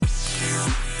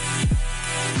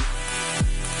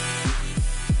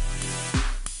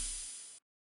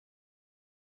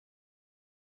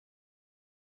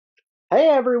Hey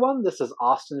everyone, this is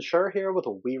Austin Schur here with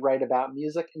We Write About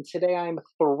Music, and today I'm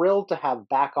thrilled to have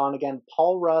back on again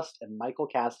Paul Rust and Michael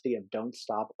Cassidy of Don't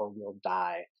Stop or We'll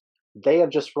Die. They have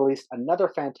just released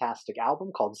another fantastic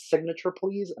album called Signature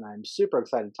Please, and I'm super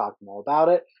excited to talk to them all about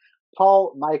it.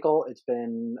 Paul, Michael, it's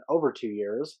been over 2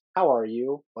 years. How are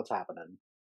you? What's happening?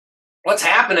 What's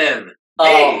happening?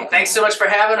 Hey, thanks so much for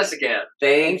having us again.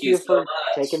 Thank you for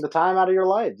taking the time out of your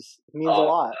lives. It means a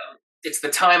lot. It's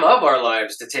the time of our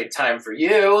lives to take time for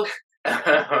you.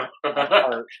 My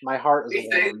heart is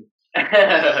warm.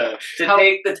 To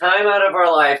take the time out of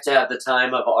our life to have the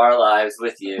time of our lives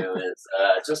with you is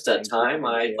just a time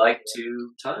I'd like to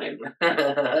time.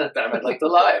 Time I'd like to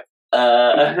live.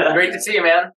 Great to see you,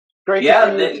 man. Great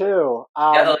to see you too. The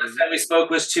last time we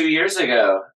spoke was 2 years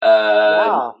ago.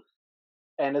 Yeah.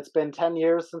 And it's been 10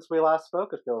 years since we last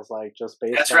spoke, it feels like, just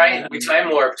based That's on... right, we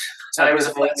time warped. Time is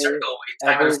a flat circle.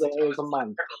 Every day is a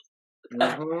month.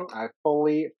 I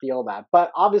fully feel that.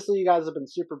 But obviously you guys have been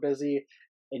super busy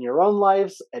in your own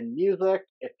lives and music.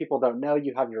 If people don't know,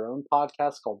 you have your own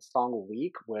podcast called Song a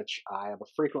Week, which I am a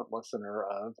frequent listener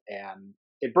of, and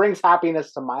it brings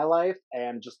happiness to my life,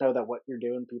 and just know that what you're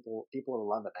doing, people are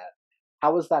loving it.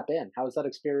 How has that been? How has that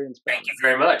experience been? Thank you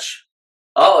very much.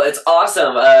 Oh, it's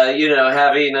awesome.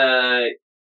 Having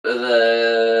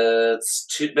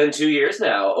been 2 years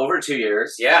now, over 2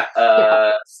 years. Yeah.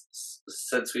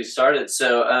 Since we started.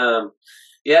 So,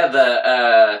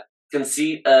 the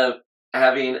conceit of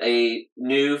having a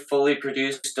new, fully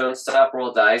produced "Don't Stop,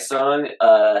 We'll Die" song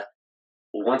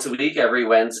once a week, every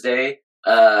Wednesday,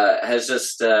 has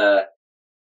just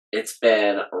it's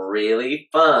been really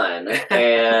fun,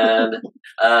 and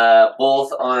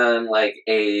both on like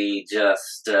a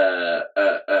just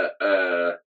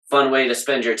fun way to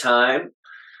spend your time,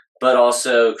 but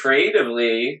also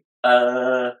creatively.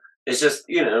 It's just,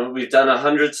 we've done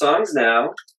 100 songs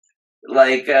now.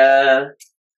 Like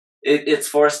it's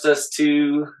forced us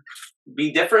to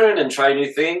be different and try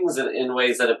new things in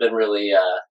ways that have been really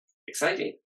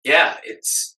exciting. Yeah,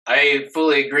 I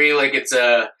fully agree. Like it's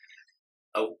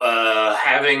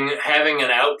having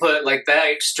an output like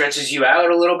that stretches you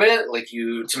out a little bit, like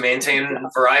to maintain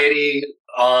variety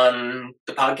on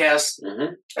the podcast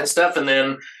and stuff. And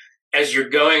then as you're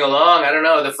going along, I don't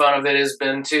know, the fun of it has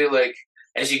been too, like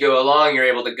as you go along, you're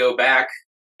able to go back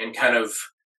and kind of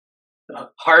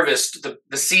harvest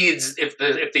the seeds. If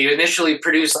the initially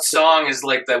produced song is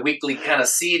like the weekly kind of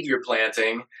seed you're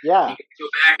planting, you can go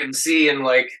back and see and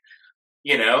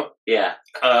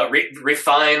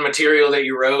refine material that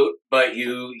you wrote, but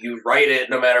you write it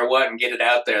no matter what and get it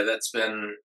out there. That's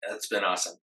been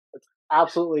awesome. It's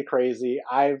absolutely crazy.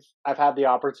 I've had the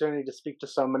opportunity to speak to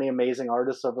so many amazing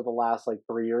artists over the last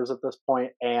 3 years at this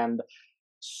point, and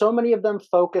so many of them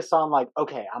focus on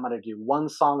okay, I'm gonna do one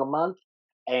song a month,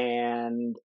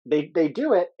 and they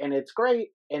do it, and it's great,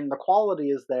 and the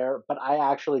quality is there, but I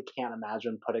actually can't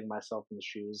imagine putting myself in the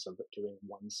shoes of doing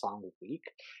one song a week.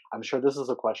 I'm sure this is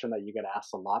a question that you get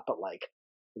asked a lot, but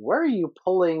where are you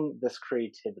pulling this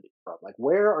creativity from?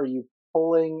 Where are you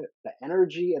pulling the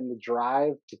energy and the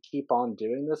drive to keep on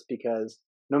doing this? Because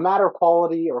no matter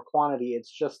quality or quantity,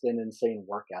 it's just an insane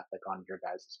work ethic on your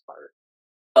guys' part.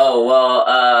 Oh, well,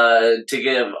 to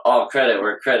give all credit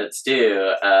where credit's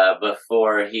due,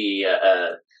 before he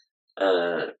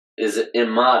is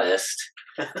immodest,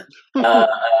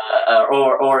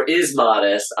 or is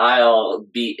modest, I'll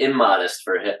be immodest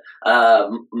for him.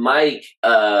 Mike,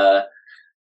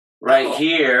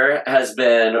 here has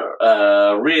been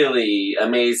really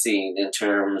amazing in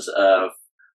terms of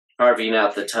carving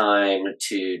out the time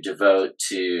to devote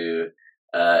to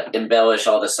embellish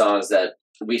all the songs that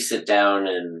we sit down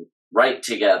and write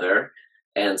together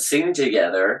and sing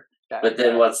together. But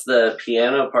then once the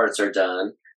piano parts are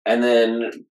done, and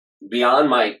then beyond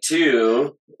Mike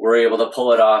too, we're able to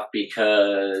pull it off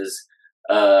because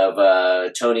of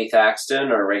Tony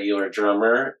Thaxton, our regular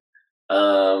drummer.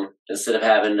 Instead of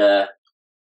having to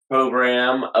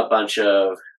program a bunch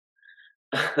of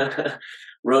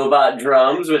robot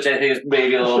drums, which I think is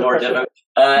maybe a little more difficult,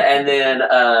 and then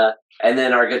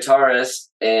our guitarist,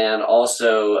 and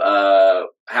also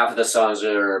half of the songs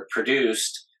are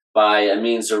produced by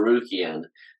Amin Zarukian.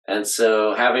 And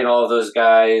so having all those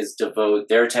guys devote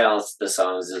their talents to the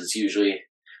songs is usually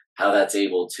how that's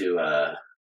able to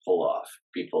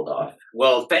be pulled off.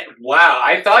 Well, wow,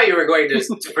 I thought you were going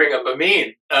to bring up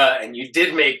Amin, and you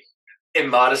did make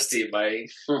immodesty by,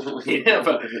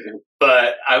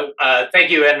 but I thank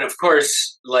you. And of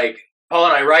course, Paul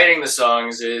and I writing the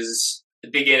songs is the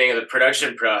beginning of the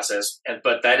production process,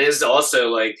 but that is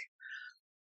also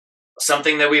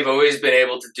something that we've always been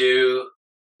able to do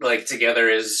together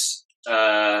is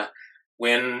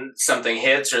when something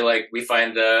hits or like we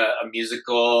find a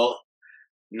musical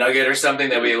nugget or something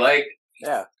that we like,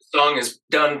 the song is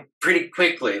done pretty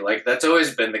quickly. Like that's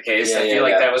always been the case. I feel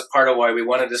like that was part of why we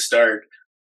wanted to start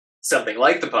something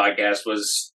like the podcast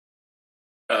was,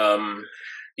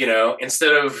 you know,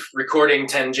 instead of recording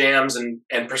 10 jams and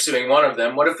pursuing one of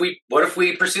them, what if we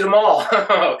pursued them all?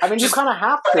 I mean, you kind of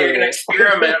have to. An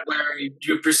experiment where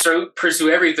you pursue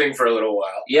everything for a little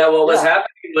while. Yeah, what was happening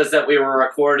was that we were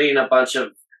recording a bunch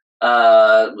of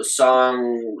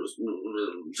songs,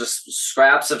 just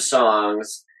scraps of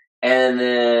songs, and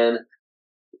then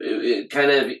it kind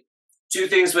of two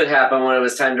things would happen when it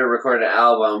was time to record an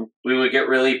album. We would get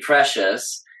really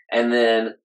precious, and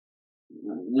then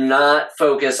not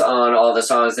focus on all the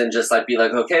songs and just like be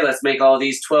like, okay, let's make all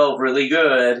these 12 really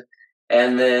good.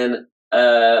 And then,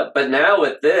 but now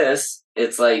with this,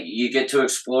 it's like you get to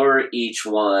explore each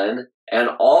one. And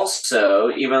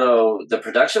also, even though the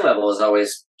production level has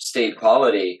always stayed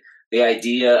quality, the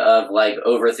idea of like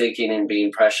overthinking and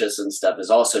being precious and stuff is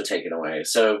also taken away.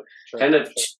 So kind of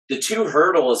the two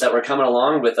hurdles that were coming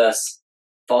along with us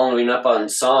following up on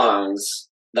songs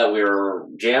that we were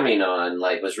jamming on,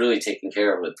 like, was really taken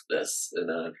care of with this in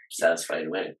a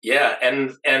satisfying way. Yeah,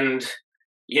 and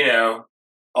you know,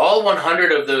 all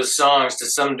 100 of those songs to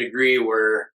some degree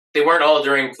they weren't all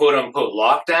during quote unquote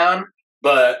lockdown,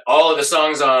 but all of the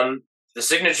songs on the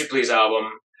Signature Please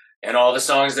album and all the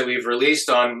songs that we've released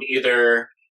on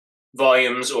either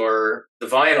volumes or the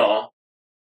vinyl,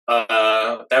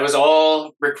 that was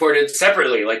all recorded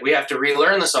separately. Like we have to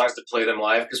relearn the songs to play them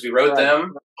live because we wrote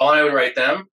them. Paul and I would write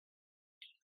them.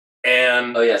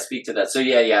 And speak to that. So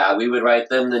we would write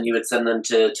them, then you would send them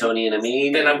to Tony and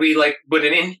Amin. Then we like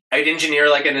I'd engineer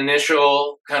like an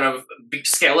initial kind of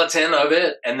skeleton of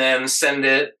it, and then send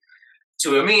it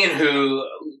to Amin, who,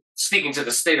 speaking to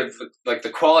the state of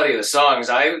the quality of the songs,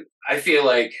 I feel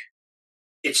like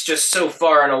it's just so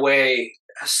far and away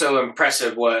so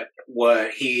impressive what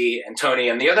he and Tony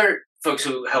and the other folks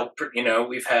who help. You know,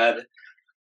 we've had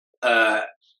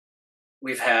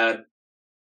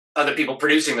other people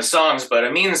producing the songs, but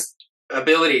Amin's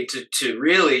ability to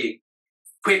really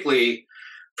quickly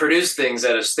produce things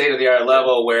at a state-of-the-art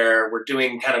level where we're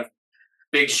doing kind of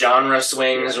big genre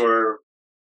swings or,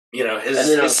 you know,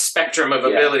 his spectrum of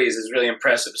abilities is really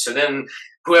impressive. So then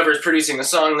whoever's producing the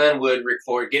song then would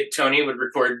Tony would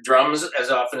record drums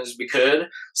as often as we could.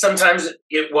 Sometimes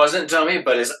it wasn't Tony,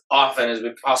 but as often as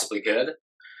we possibly could.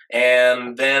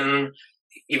 And then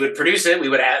he would produce it.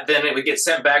 Then it would get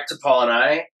sent back to Paul and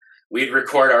I. We'd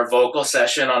record our vocal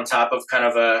session on top of kind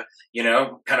of a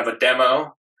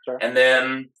demo. Sure. And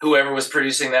then whoever was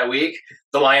producing that week,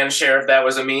 the lion's share of that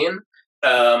was Amin,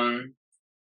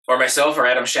 or myself, or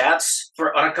Adam Schatz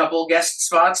on a couple guest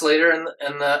spots later in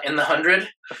the 100.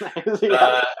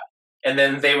 And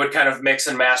then they would kind of mix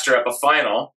and master up a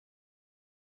final,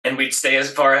 and we'd stay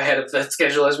as far ahead of the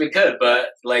schedule as we could.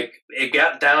 But like it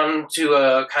got down to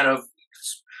a kind of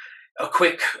a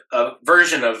quick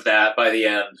version of that by the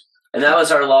end. And that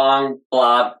was our long,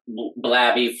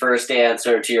 blabby first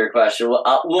answer to your question.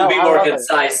 We'll be more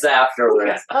concise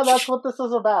afterwards. No, that's what this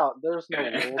is about. There's no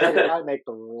rules. I make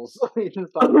the rules.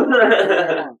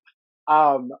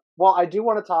 Well, I do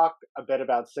want to talk a bit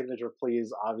about Signature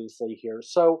Please, obviously, here.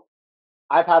 So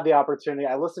I've had the opportunity.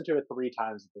 I listened to it 3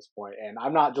 times at this point, and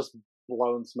I'm not just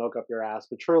blowing smoke up your ass,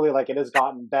 but truly, like, it has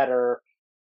gotten better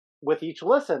with each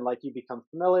listen. Like, you become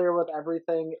familiar with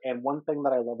everything. And one thing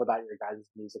that I love about your guys'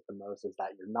 music the most is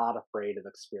that you're not afraid of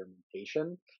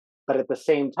experimentation, but at the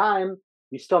same time,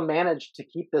 you still manage to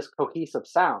keep this cohesive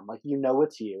sound. Like, you know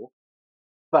it's you,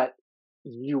 but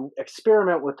you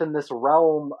experiment within this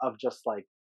realm of just like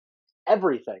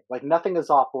everything. Like, nothing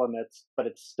is off limits, but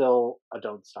it's still a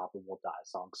Don't Stop and We'll Die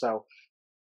song. So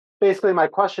basically my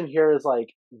question here is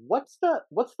like, what's the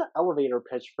elevator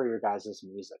pitch for your guys'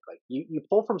 music? Like, you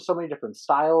pull from so many different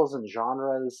styles and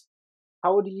genres.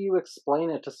 How do you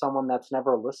explain it to someone that's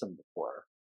never listened before?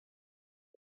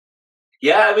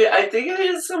 Yeah, I mean, I think it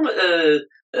is some.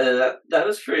 That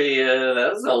was pretty.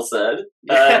 That was well said.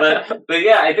 But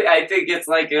yeah, I think it's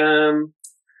like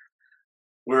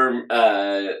we're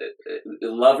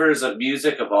lovers of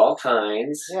music of all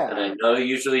kinds. Yeah. And I know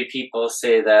usually people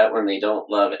say that when they don't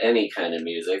love any kind of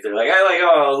music. They're like,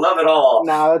 love it all.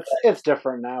 No, it's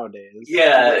different nowadays.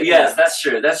 Yeah, yes, that's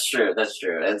true. And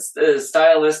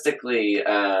stylistically,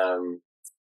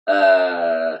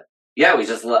 we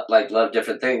just love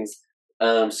different things.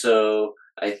 So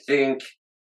I think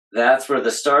that's where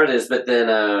the start is. But then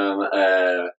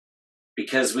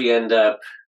because we end up,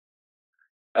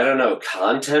 I don't know,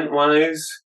 content-wise,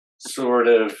 sort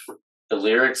of, the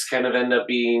lyrics kind of end up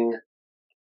being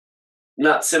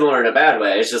not similar in a bad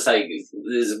way. It's just like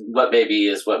is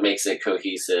what makes it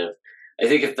cohesive. I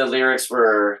think if the lyrics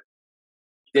were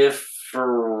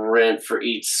different for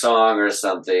each song or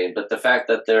something, but the fact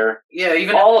that they're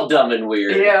even all dumb and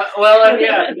weird. Yeah, well,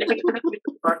 yeah.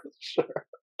 Sure.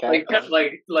 Okay.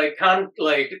 Like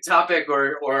topic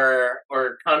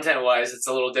or content wise, it's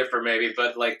a little different maybe,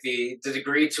 but like the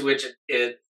degree to which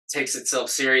it takes itself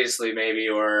seriously maybe,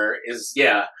 or is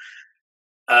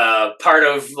part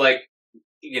of like,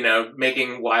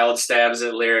 making wild stabs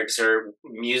at lyrics or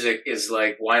music is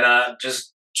like, why not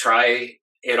just try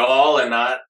it all and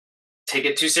not take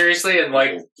it too seriously, and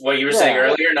like what you were saying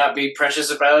earlier, not be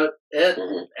precious about it.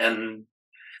 And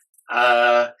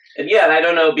I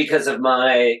don't know, because of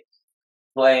my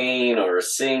playing or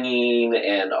singing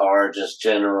and our just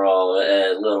general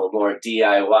little more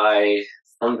DIY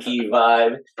funky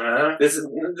vibe. This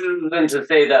isn't to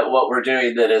say that what we're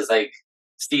doing that is like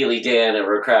Steely Dan and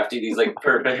we're crafting these like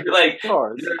perfect like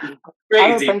crazy. I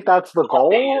don't think that's the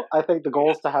goal. I think the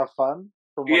goal is to have fun.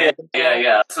 Yeah.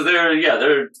 So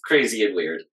they're crazy and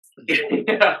weird.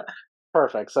 Yeah.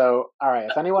 Perfect. So, all right.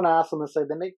 If anyone asks them to say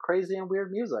they make crazy and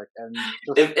weird music, and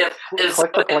just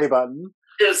click the play button.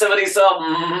 If somebody saw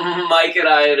Mike and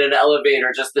I in an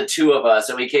elevator, just the two of us,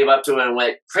 and we came up to it and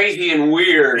went crazy and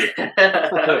weird,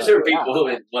 I'm sure people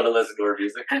would want to listen to our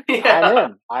music. Yeah.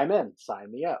 I'm in.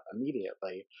 Sign me up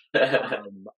immediately.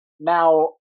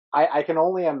 Now, I can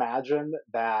only imagine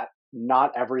that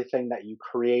not everything that you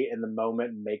create in the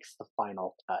moment makes the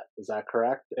final cut. Is that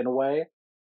correct, in a way?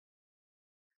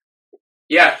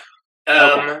 Yeah.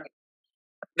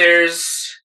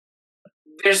 There's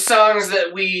songs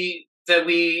that we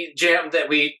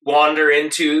wander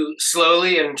into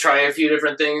slowly and try a few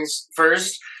different things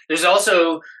first. There's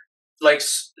also like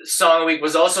Song of the Week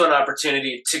was also an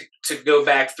opportunity to go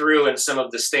back through and some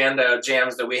of the standout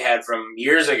jams that we had from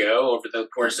years ago over the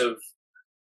course of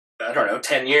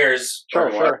 10 years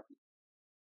or more.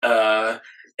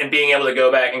 And being able to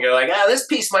go back and go like, this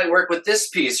piece might work with this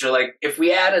piece, or like if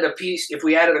we added a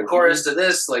chorus to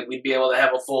this, like we'd be able to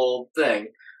have a full thing.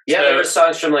 Yeah, there were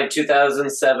songs from like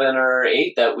 2007 or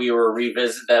 8 that we were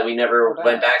revisit that we never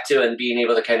went back to, and being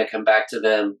able to kind of come back to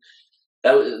them.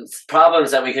 That was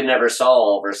problems that we could never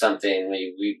solve or something.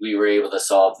 We were able to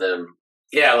solve them.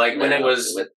 Yeah, like when it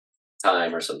was with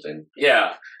time or something.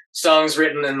 Yeah, songs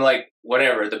written in like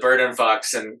whatever the Bird and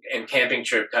Fox and Camping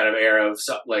Trip kind of era of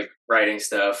like writing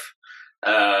stuff.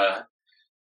 I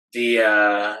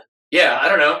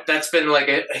don't know. That's been like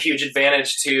a huge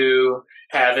advantage to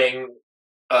having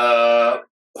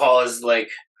Paul is like,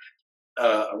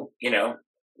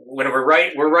 when we're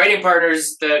writing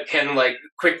partners that can like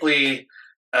quickly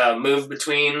move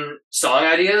between song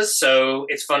ideas. So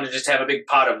it's fun to just have a big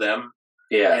pot of them,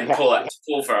 and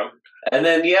pull from. And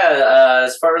then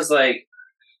as far as like,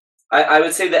 I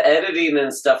would say the editing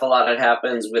and stuff, a lot of it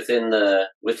happens within the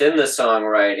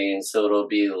songwriting. So it'll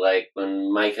be like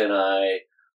when Mike and I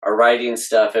are writing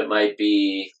stuff, it might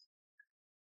be,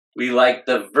 we like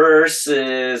the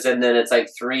verses, and then it's like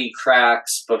 3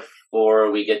 cracks before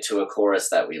we get to a chorus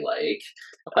that we like.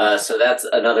 So that's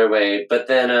another way. But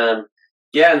then, and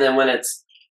then when it's,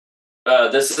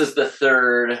 this is the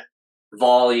 3rd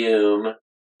volume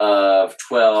of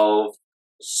 12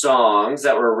 songs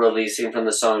that we're releasing from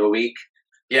the Song of the Week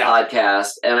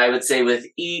podcast. And I would say with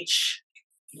each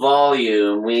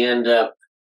volume, we end up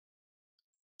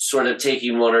sort of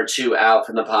taking 1 or 2 out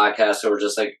from the podcast, so we're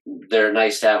just like, they're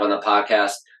nice to have on the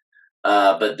podcast,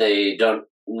 but they don't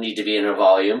need to be in a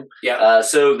volume.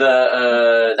 So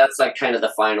that's like kind of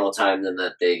the final time then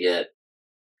that they get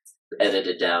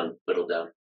edited down, whittled down.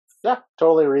 Yeah,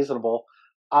 totally reasonable.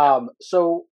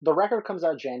 So the record comes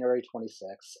out January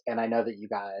 26th, and I know that you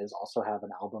guys also have an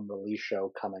album release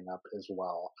show coming up as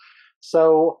well.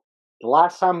 So the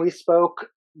last time we spoke,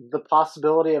 the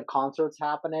possibility of concerts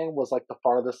happening was like the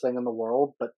farthest thing in the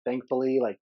world, but thankfully,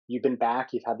 like, you've been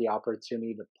back, you've had the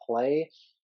opportunity to play.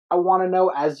 I want to know,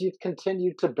 as you've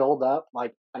continued to build up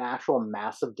like an actual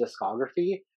massive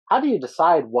discography, how do you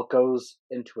decide what goes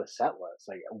into a set list?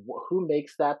 Like, who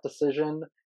makes that decision?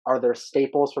 Are there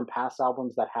staples from past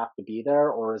albums that have to be there,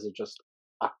 or is it just,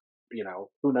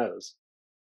 who knows?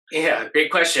 Yeah,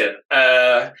 great question.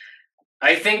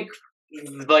 I think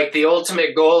like the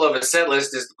ultimate goal of a set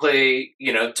list is to play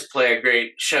a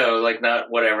great show, like not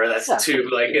whatever, that's too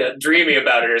like dreamy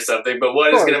about it or something, but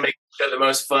what is going to make the show the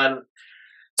most fun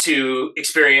to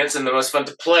experience and the most fun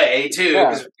to play too,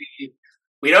 because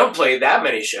we don't play that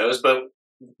many shows, but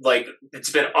like it's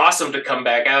been awesome to come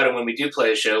back out, and when we do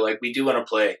play a show, like we do want to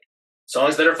play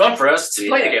songs that are fun for us to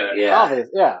play together.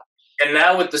 And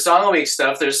now with the Song of the Week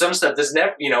stuff, there's some stuff that's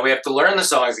never, we have to learn the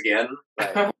songs again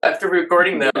after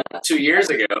recording them 2 years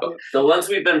ago. The ones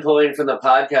we've been pulling from the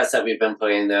podcast that we've been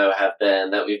playing, though, have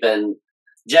been that we've been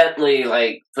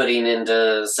gently putting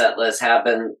into set lists, have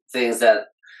been things that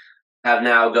have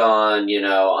now gone,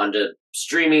 onto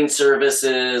streaming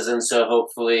services. And so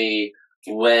hopefully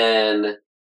when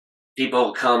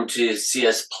people come to see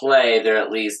us play,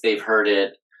 they've heard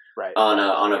it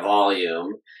on a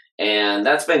volume. And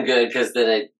that's been good because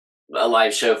then a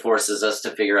live show forces us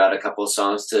to figure out a couple of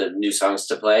new songs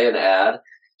to play and add.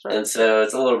 Right. And so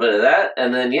it's a little bit of that.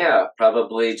 And then,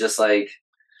 probably just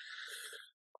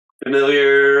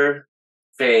familiar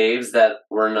faves that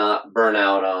we're not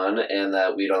burnout on and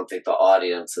that we don't think the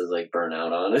audience is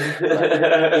burnout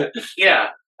on. Yeah.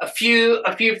 A few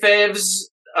faves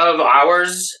of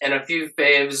ours and a few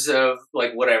faves of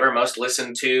whatever most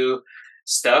listened to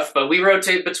stuff, but we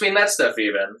rotate between that stuff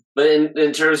even. But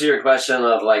in terms of your question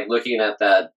of looking at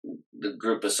the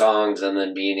group of songs and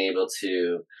then being able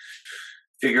to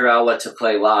figure out what to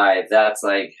play live, that's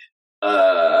a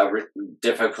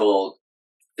difficult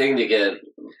thing to get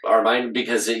our mind,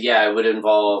 because it would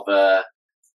involve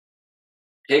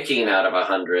picking out of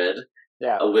 100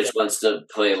 which ones to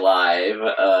play live,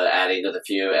 adding to the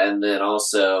few, and then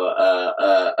also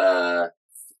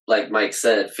like Mike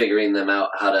said, figuring them out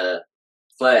how to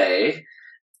play,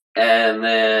 and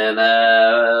then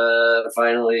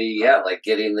finally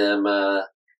getting them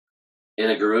in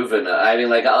a groove. And I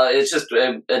mean, it's just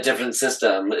a different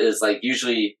system. Is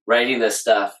usually writing this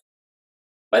stuff,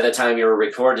 by the time you're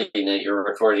recording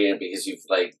it because you've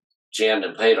jammed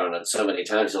and played on it so many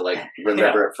times you'll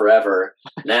remember it forever.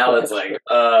 Now it's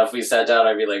if we sat down,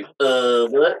 I'd be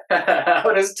what?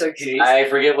 What is Tookie? I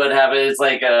forget what happened. It's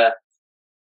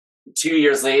 2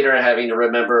 years later having to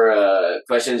remember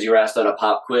questions you were asked on a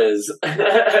pop quiz.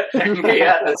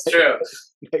 Yeah, that's true.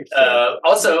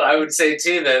 Also, I would say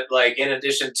too that in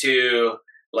addition to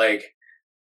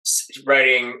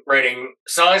writing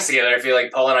songs together, I feel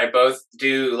like Paul and I both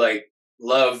do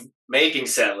love making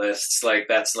set lists.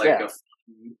 That's I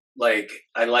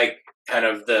like kind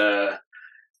of the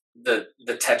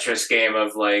Tetris game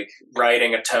of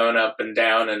writing a tone up and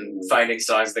down and finding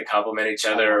songs that complement each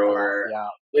other, or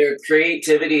where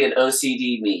creativity and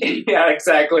OCD meet. Yeah,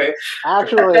 exactly.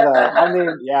 Actually, though, I mean,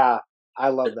 yeah, I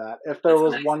love that. If there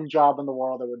was one job in the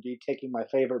world, it would be taking my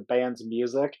favorite band's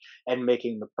music and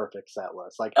making the perfect set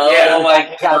list. My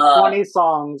God. Got 20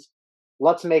 songs.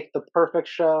 Let's make the perfect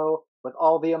show with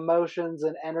all the emotions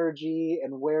and energy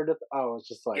and where to. It's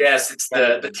just yes, it's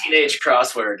the teenage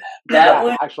crossword. That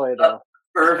would actually a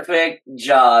perfect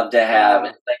job to have.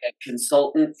 It's a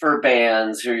consultant for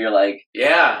bands who you're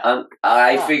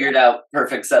I figured out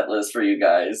perfect set list for you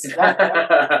guys.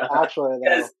 Actually,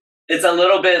 though. It's a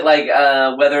little bit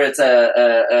whether it's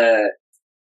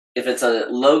if it's a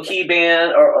low key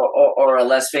band or a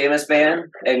less famous band,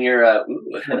 and you're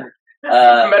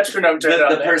metronome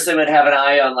the person would have an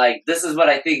eye on this is what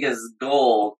I think is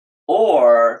gold,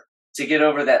 or to get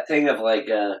over that thing of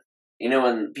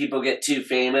when people get too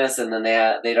famous and then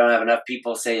they don't have enough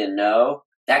people saying no.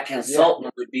 That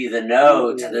consultant would be the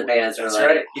no to the bands. That's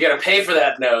right. You got to pay for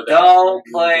that no. Don't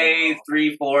play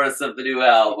 3/4 of the new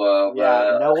album.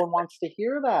 Yeah, no one wants to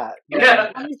hear that. No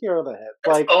one wants to hear the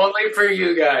hits. It's only for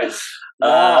you guys.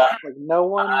 No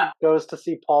one goes to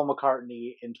see Paul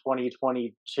McCartney in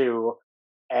 2022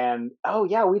 and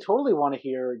we totally want to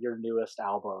hear your newest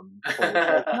album.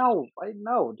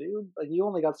 No, dude. You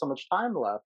only got so much time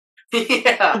left.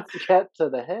 Yeah. To get to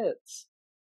the hits.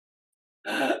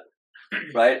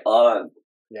 Right on.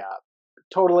 Yeah,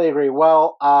 totally agree.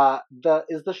 Well,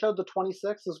 is the show the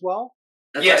 26th as well?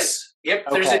 That's yes. Right. Yep.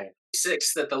 There's a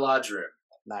 6th at the Lodge Room.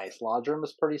 Nice. Lodge Room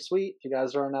is pretty sweet. If you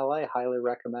guys are in LA, highly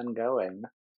recommend going.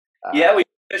 We did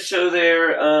a show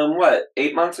there.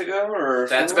 8 months ago, or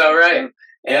that's about right.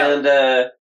 Yeah. And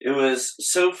it was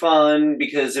so fun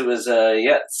because it was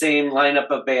same lineup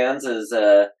of bands as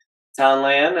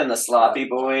Townland and the Sloppy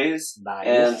Boys. Nice.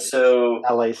 And so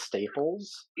LA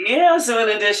staples. Yeah, so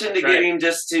in addition to getting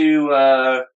just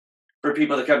to for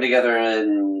people to come together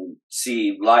and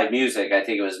see live music, I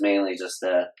think it was mainly just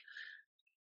a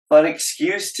fun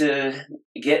excuse to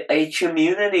get a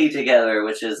community together,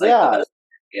 which is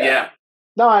yeah.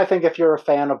 No, I think if you're a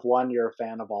fan of one, you're a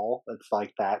fan of all. It's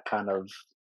that kind of,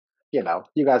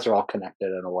 you guys are all connected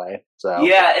in a way. So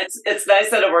yeah, it's nice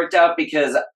that it worked out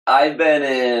because I've been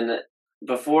in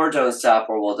before Don't Stop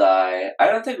or We'll Die. I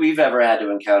don't think we've ever had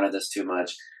to encounter this too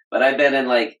much, but I've been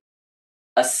in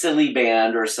a silly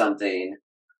band or something,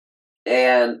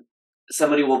 and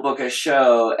somebody will book a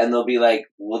show and they'll be like,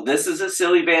 well, this is a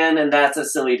silly band and that's a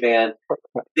silly band.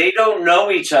 They don't know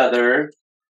each other.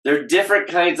 They're different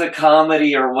kinds of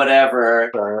comedy or whatever.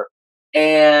 Sure.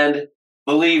 And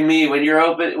believe me, when we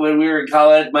were in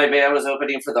college, my band was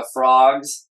opening for the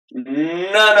Frogs.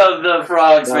 None of the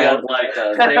Frogs fans liked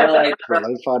us. They were like,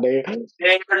 really funny.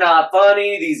 they're not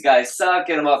funny. These guys suck.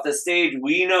 Get them off the stage.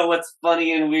 We know what's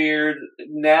funny and weird.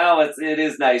 Now it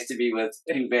is nice to be with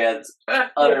two bands,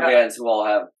 other bands who all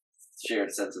have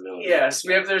shared sensibility. Yes,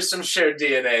 there's some shared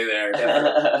DNA there.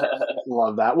 Definitely.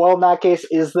 Love that. Well, in that case,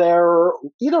 is there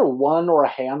either one or a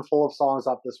handful of songs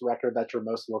off this record that you're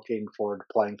most looking forward to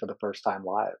playing for the first time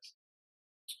live?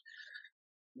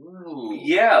 Ooh.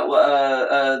 Yeah,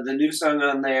 well, the new song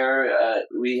on there,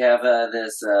 we have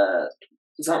this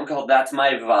song called "That's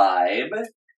My Vibe,"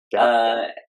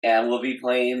 and we'll be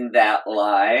playing that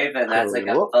live, and that's like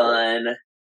a fun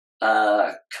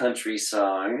country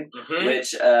song.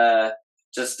 Which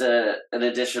just an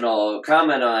additional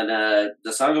comment on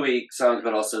the Song of the Week songs,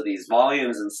 but also these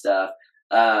volumes and stuff.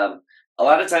 A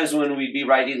lot of times when we'd be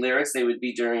writing lyrics, they would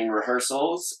be during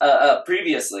rehearsals.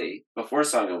 Previously, before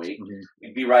Song of the Week,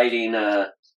 we'd be writing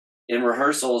in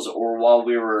rehearsals or while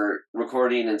we were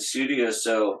recording in studio.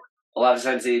 So a lot of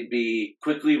times they'd be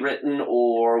quickly written,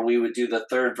 or we would do the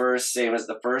third verse, same as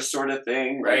the first sort of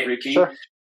thing, right? Repeat. Sure.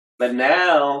 But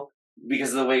now,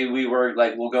 because of the way we work,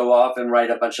 like we'll go off and write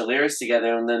a bunch of lyrics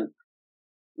together, and then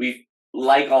we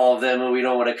like all of them and we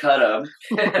don't want to cut them.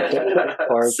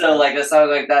 So like a song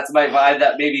like "That's My Vibe"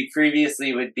 that maybe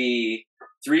previously would be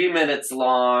 3 minutes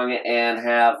long and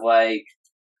have like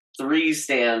 3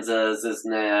 stanzas is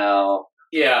now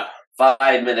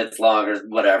 5 minutes long or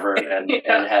whatever and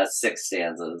has 6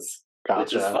 stanzas. Gotcha.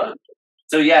 Which is fun.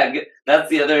 So yeah, that's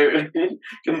the other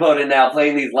component now.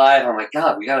 Playing these live, I'm like,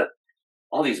 God, we got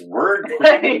all these words.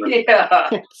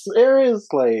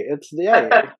 Seriously, it's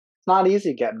not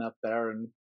easy getting up there and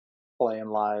playing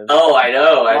live. Oh, I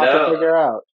know. To figure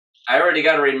out. I already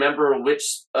got to remember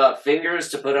which fingers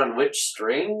to put on which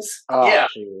strings. Oh, yeah.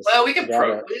 Geez. Well, we can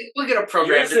we'll get a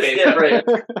program different.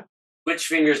 Which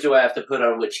fingers do I have to put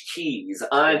on which keys?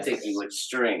 I'm thinking which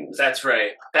strings. That's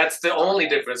right. That's the only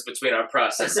difference between our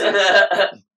processes.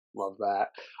 Love that.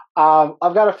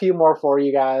 I've got a few more for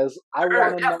you guys. I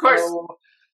want to know. Of course.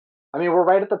 I mean, we're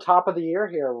right at the top of the year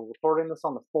here. We're recording this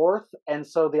on the 4th, and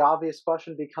so the obvious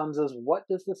question becomes: what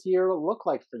does this year look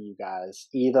like for you guys?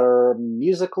 Either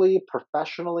musically,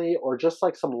 professionally, or just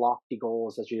like some lofty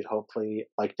goals that you'd hopefully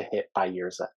like to hit by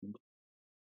year's end.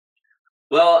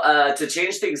 Well, to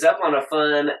change things up on a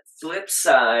fun flip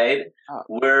side,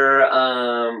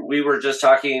 we were just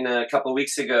talking a couple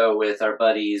weeks ago with our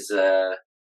buddies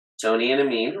Tony and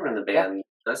Amin, who are in the band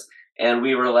with us, and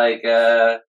we were like,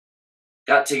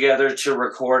 got together to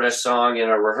record a song in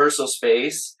a rehearsal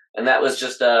space, and that was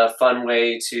just a fun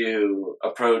way to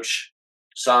approach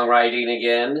songwriting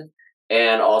again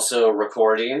and also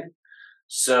recording.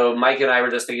 So Mike and I were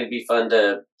just thinking it'd be fun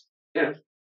to,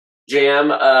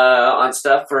 jam on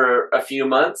stuff for a few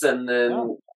months and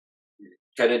then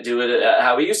kind of do it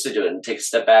how we used to do it and take a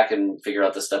step back and figure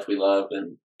out the stuff we love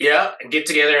and get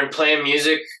together and play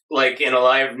music like in a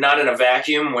live, not in a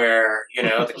vacuum where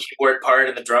the keyboard part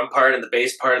and the drum part and the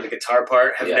bass part and the guitar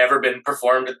part have never been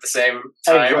performed at the same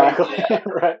time. Exactly.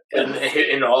 Right.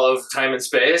 In all of time and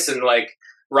space, and like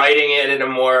writing it in a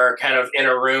more kind of in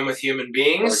a room with human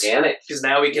beings, organic, because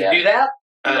now we can do that.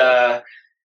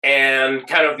 And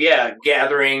kind of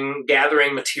gathering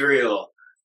material.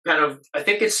 Kind of, I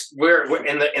think we're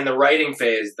in the writing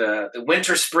phase, the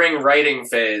winter spring writing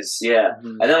phase. Yeah,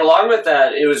 and then along with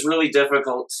that, it was really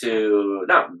difficult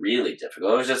not really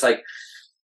difficult. It was just like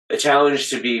a challenge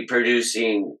to be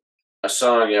producing a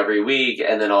song every week,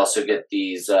 and then also get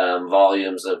these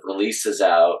volumes of releases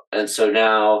out. And so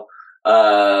now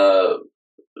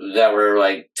that we're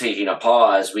like taking a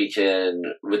pause, we can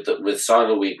with Song of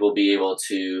the Week we'll be able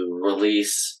to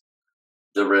release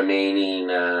the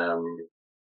remaining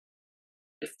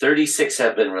 36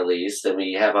 have been released, and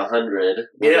we have 100.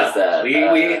 What is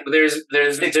that?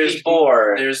 There's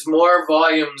 64. There's more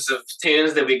volumes of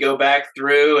tunes that we go back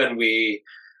through, and we,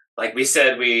 like we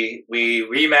said, we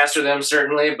remaster them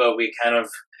certainly, but we kind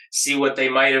of see what they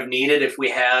might have needed if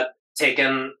we had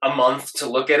taken a month to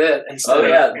look at it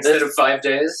instead of 5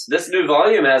 days. This new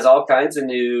volume has all kinds of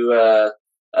new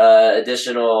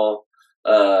additional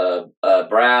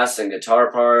brass and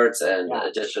guitar parts and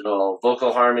additional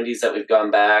vocal harmonies that we've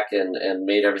gone back and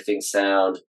made everything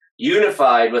sound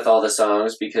unified with all the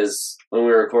songs, because when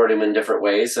we record them in different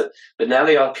ways, but now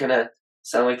they all kind of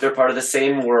sound like they're part of the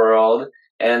same world.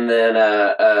 And then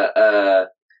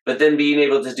but then being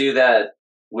able to do that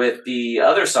with the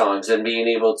other songs and being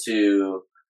able to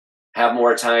have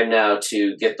more time now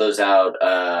to get those out.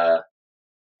 I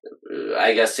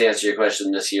guess to answer your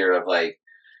question this year of like,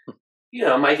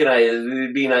 Mike and I,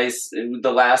 it'd be nice.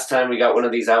 The last time we got one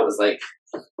of these out was like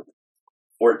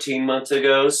 14 months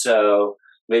ago. So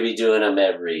maybe doing them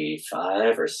every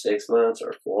 5 or 6 months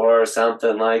or 4 or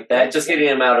something like that. Just getting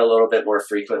them out a little bit more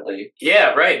frequently.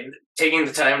 Yeah, right. Taking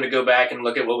the time to go back and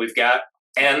look at what we've got.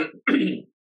 And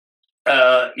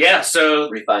so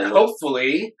Refinement.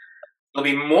 Hopefully there'll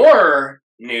be more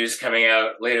news coming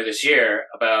out later this year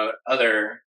about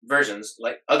other versions,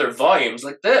 like other volumes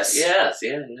like this. Yes,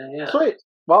 yeah. Sweet.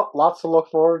 Well, lots to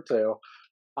look forward to.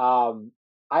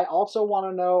 I also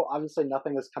want to know, obviously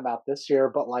nothing has come out this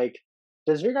year, but like,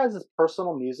 does your guys'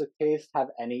 personal music taste have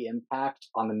any impact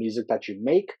on the music that you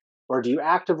make? Or do you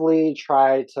actively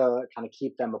try to kind of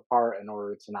keep them apart in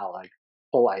order to not like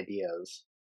pull ideas?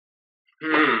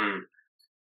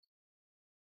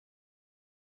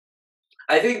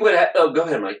 I think go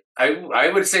ahead, Mike. I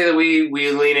would say that we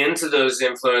lean into those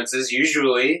influences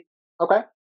usually. Okay.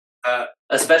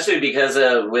 Especially because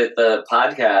with the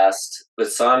podcast,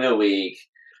 with Song a Week,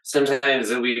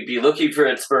 sometimes we'd be looking for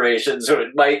inspiration, so it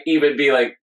might even be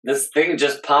like, this thing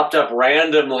just popped up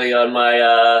randomly on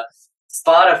my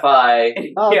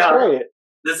Spotify. Oh, that's great.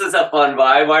 This is a fun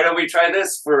vibe. Why don't we try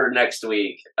this for next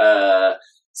week?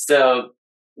 So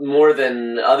more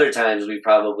than other times, we've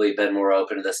probably been more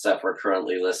open to the stuff we're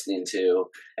currently listening to.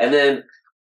 And then,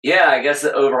 I guess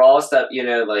the overall stuff,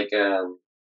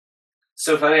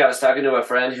 so funny, I was talking to a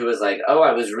friend who was like, oh,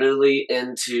 I was really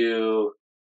into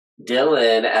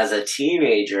Dylan as a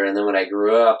teenager. And then when I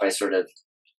grew up, I sort of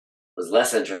was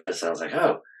less interested. I was like,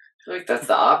 oh, I feel like that's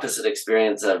the opposite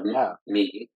experience of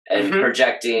me and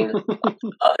projecting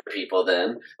other people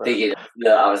then. Thinking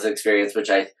the opposite experience, which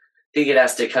I think it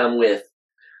has to come with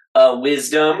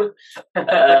wisdom,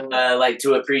 like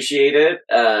to appreciate it.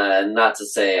 Not to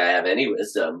say I have any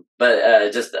wisdom,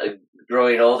 but just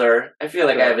growing older, I feel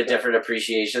like I have a different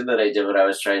appreciation than I did when I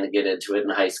was trying to get into it in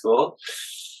high school.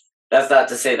 That's not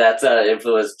to say that's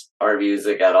influenced our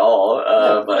music at all,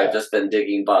 but I've just been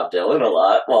digging Bob Dylan a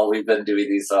lot while we've been doing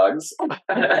these songs.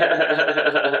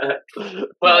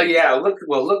 Well,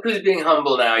 look who's being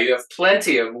humble now. You have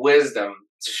plenty of wisdom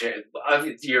to share.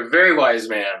 You're a very wise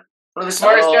man. One of the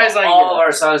smartest guys I know. All of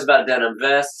our songs about denim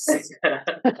vests.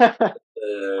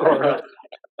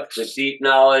 The deep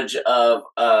knowledge of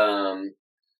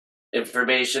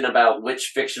information about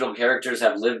which fictional characters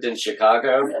have lived in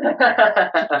Chicago.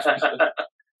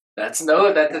 That's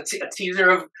a teaser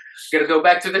of gonna go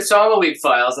back to the Song a Week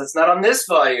files. That's not on this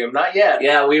volume, not yet.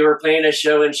 Yeah, we were playing a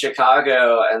show in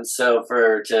Chicago, and so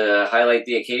to highlight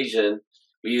the occasion,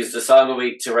 we used the Song a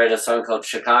Week to write a song called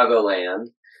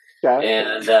Chicagoland. Okay.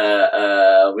 And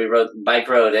Mike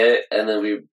wrote it, and then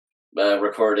we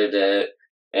recorded it.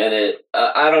 And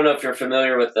I don't know if you're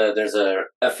familiar with there's a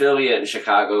affiliate in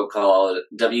Chicago called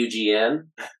WGN.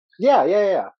 Yeah.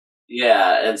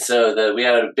 Yeah, and so we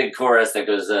had a big chorus that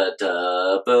goes, WGN.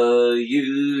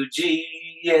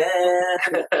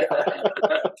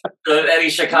 So any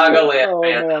Chicagoland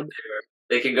fan out there,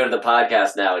 they can go to the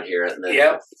podcast now and hear it. And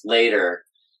then later,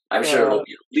 I'm sure it'll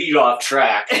be a lead-off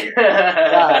track.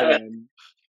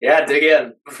 Yeah, dig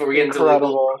in before we get into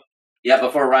the... Yeah,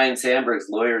 before Ryan Sandberg's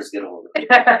lawyers get a hold of it.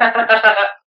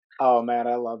 Oh, man,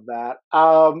 I love that.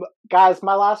 Guys,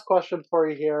 my last question for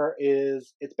you here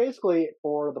is, it's basically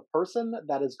for the person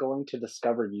that is going to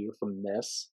discover you from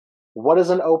this. What is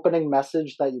an opening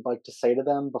message that you'd like to say to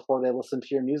them before they listen to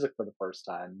your music for the first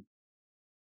time?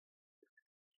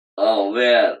 Oh,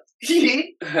 man.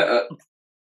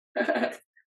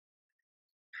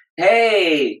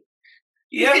 Hey,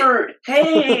 you ever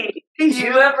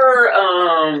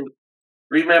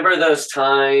remember those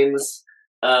times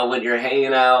when you're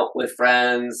hanging out with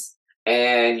friends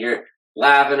and you're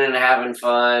laughing and having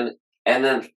fun, and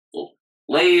then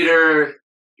later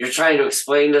you're trying to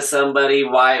explain to somebody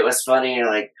why it was funny, and you're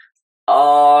like,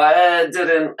 oh,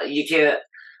 you can't,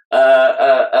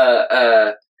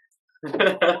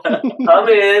 come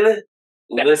in,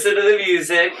 listen to the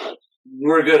music,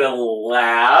 we're gonna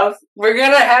laugh, we're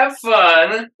gonna have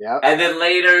fun, and then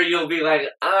later you'll be like,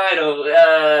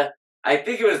 I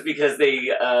think it was because they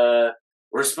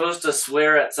were supposed to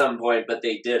swear at some point, but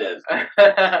they didn't.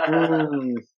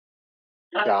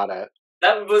 Got it.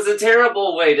 That was a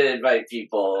terrible way to invite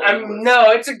people.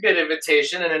 No, it's a good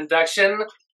invitation, an induction.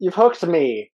 You've hooked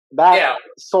me. That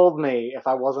sold me if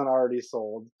I wasn't already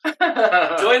sold.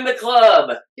 Join the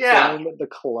club. Yeah. Join the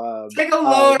club. Take a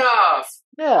load off.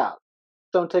 Yeah.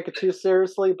 don't take it too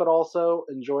seriously, but also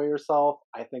enjoy yourself.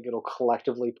 I think it'll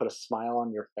collectively put a smile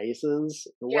on your faces.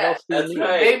 What else do you need?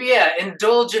 Right. Maybe,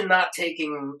 indulge in not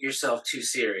taking yourself too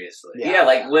seriously. Yeah,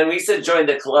 like when we said join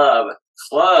the club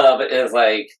is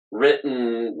like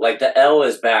written, like the L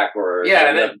is backwards. Yeah,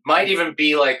 and it might even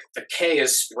be like the K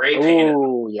is spray painted.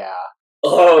 Oh, yeah.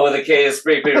 Oh, the K is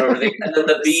spray painted over there, and then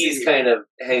the B's kind of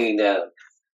hanging down.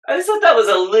 I just thought that was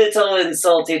a little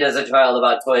insulting as a child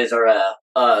about Toys R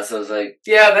Us. So I was like,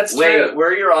 yeah, that's wait, true.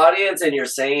 we're your audience and you're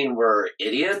saying we're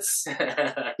idiots?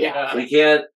 Yeah. We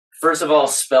can't, first of all,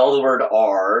 spell the word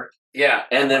R. Yeah.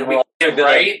 And then we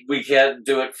can't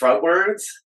do it frontwards.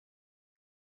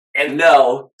 And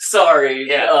no, sorry.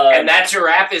 Yeah. And that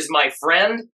giraffe is my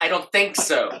friend? I don't think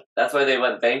so. That's why they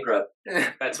went bankrupt.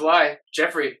 That's why.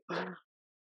 Jeffrey.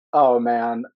 Oh,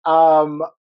 man.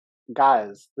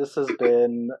 Guys, this has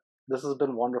been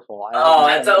wonderful.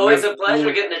 It's always a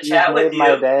pleasure getting to chat with you.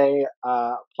 My day,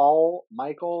 Paul,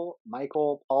 Michael,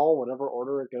 Paul, whatever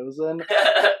order it goes in.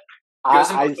 Goes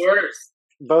in both orders.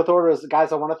 Both orders,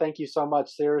 guys. I want to thank you so much.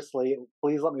 Seriously,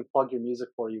 please let me plug your music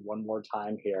for you one more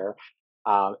time here.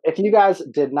 If you guys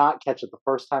did not catch it the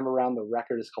first time around, the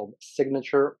record is called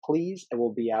Signature Please. It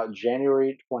will be out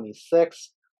January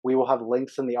 26th. We will have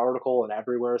links in the article and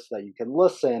everywhere so that you can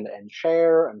listen and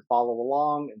share and follow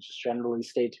along and just generally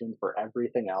stay tuned for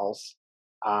everything else.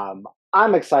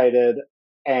 I'm excited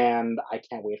and I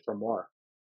can't wait for more.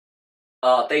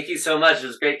 Oh, thank you so much. It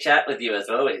was great chat with you as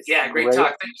always. Yeah, great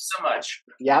talk. Thank you so much.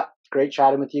 Yeah, great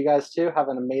chatting with you guys too. Have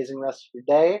an amazing rest of your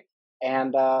day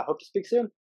and hope to speak soon.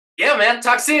 Yeah, man.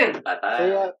 Talk soon. Bye-bye.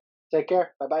 See ya. Take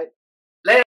care. Bye-bye. Later.